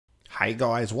Hey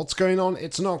guys, what's going on?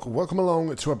 It's Nock. Welcome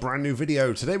along to a brand new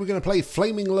video. Today we're going to play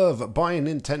Flaming Love by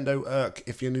Nintendo.erk.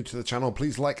 If you're new to the channel,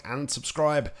 please like and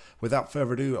subscribe. Without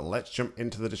further ado, let's jump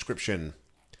into the description.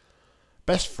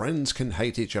 Best friends can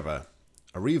hate each other.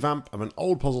 A revamp of an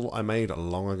old puzzle I made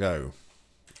long ago.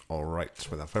 Alright,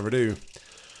 without further ado,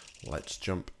 let's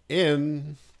jump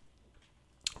in.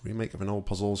 Remake of an old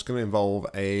puzzle is going to involve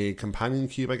a companion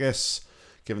cube, I guess,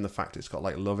 given the fact it's got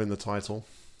like love in the title.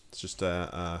 It's just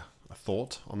a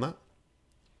thought on that.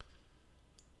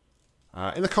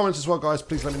 In the comments as well, guys,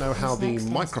 please let me know how the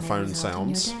microphone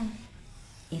sounds.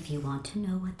 If you want to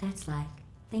know what that's like,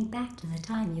 think back to the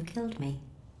time you killed me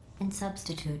and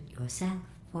substitute yourself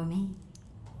for me.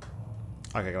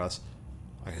 Okay, guys,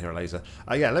 I can hear a laser.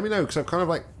 Yeah, let me know, because I've kind of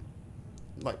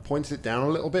like pointed it down a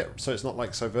little bit so it's not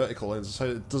like so vertical and so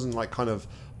it doesn't like kind of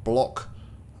block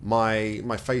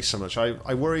my face so much.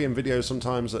 I worry in videos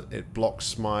sometimes that it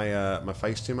blocks my my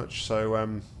face too much.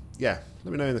 So yeah,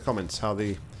 let me know in the comments how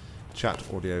the chat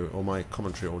audio or my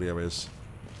commentary audio is.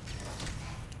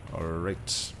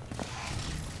 Alright.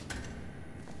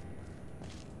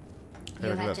 You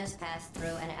have just passed through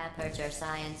an Aperture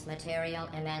Science Material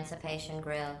Emancipation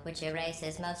Grill, which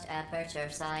erases most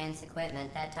Aperture Science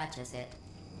equipment that touches it.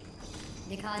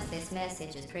 Because this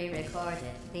message is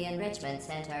pre-recorded, the Enrichment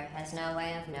Center has no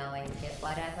way of knowing if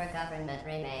whatever government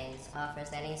remains offers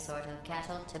any sort of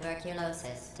cattle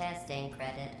tuberculosis testing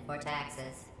credit for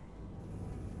taxes.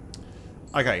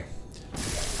 Okay.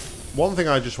 One thing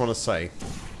I just want to say,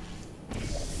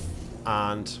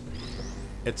 and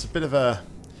it's a bit of a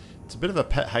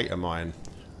pet hate of mine.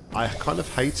 I kind of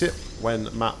hate it when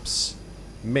maps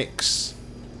mix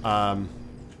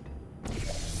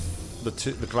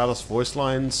the GLaDOS voice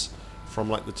lines from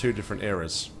like the two different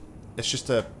eras. It's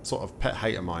just a sort of pet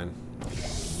hate of mine.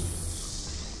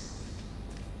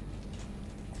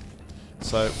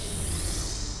 So,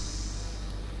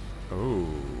 oh,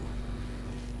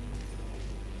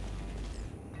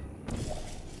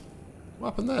 what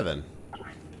happened there then?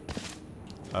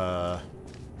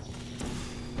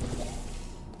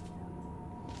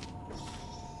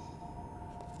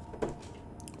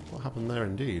 What happened there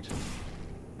indeed?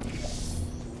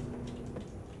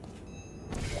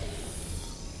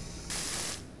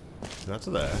 That's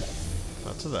there.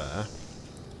 That's there.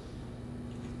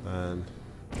 And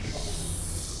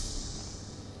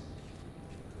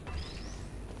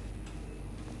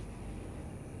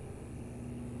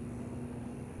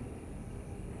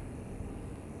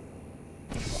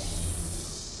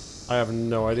I have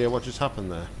no idea what just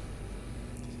happened there.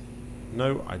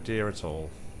 No idea at all.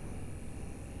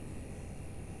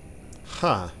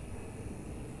 Huh.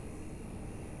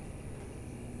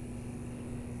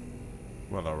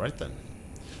 Well, alright then.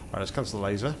 Alright, let's cancel the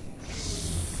laser.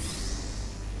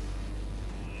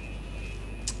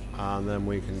 And then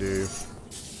we can do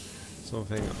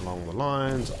something along the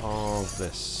lines of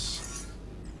this.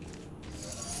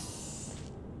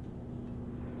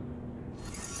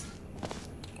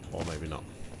 Or maybe not.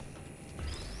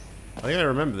 I think I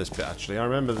remember this bit actually. I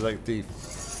remember like I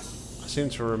seem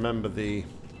to remember the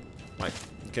like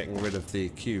getting rid of the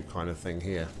cube kind of thing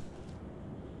here.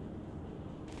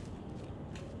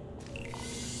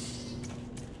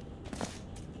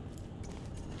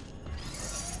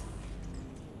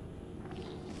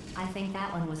 I think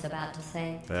that one was about to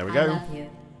say, there we go. I love you.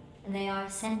 They are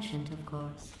sentient, of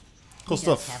course. Cool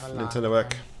stuff,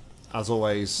 Nintendo.erk. As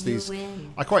always,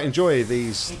 I quite enjoy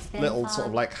these little sort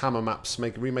of like hammer maps,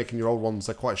 remaking your old ones.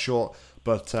 They're quite short,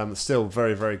 but still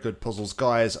very, very good puzzles.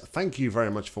 Guys, thank you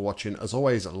very much for watching. As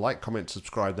always, like, comment,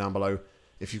 subscribe down below.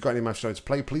 If you've got any maps you want to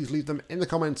play, please leave them in the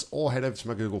comments or head over to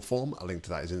my Google form. A link to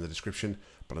that is in the description.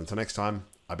 But until next time,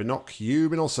 I've been Nock,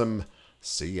 you've been awesome.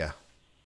 See ya.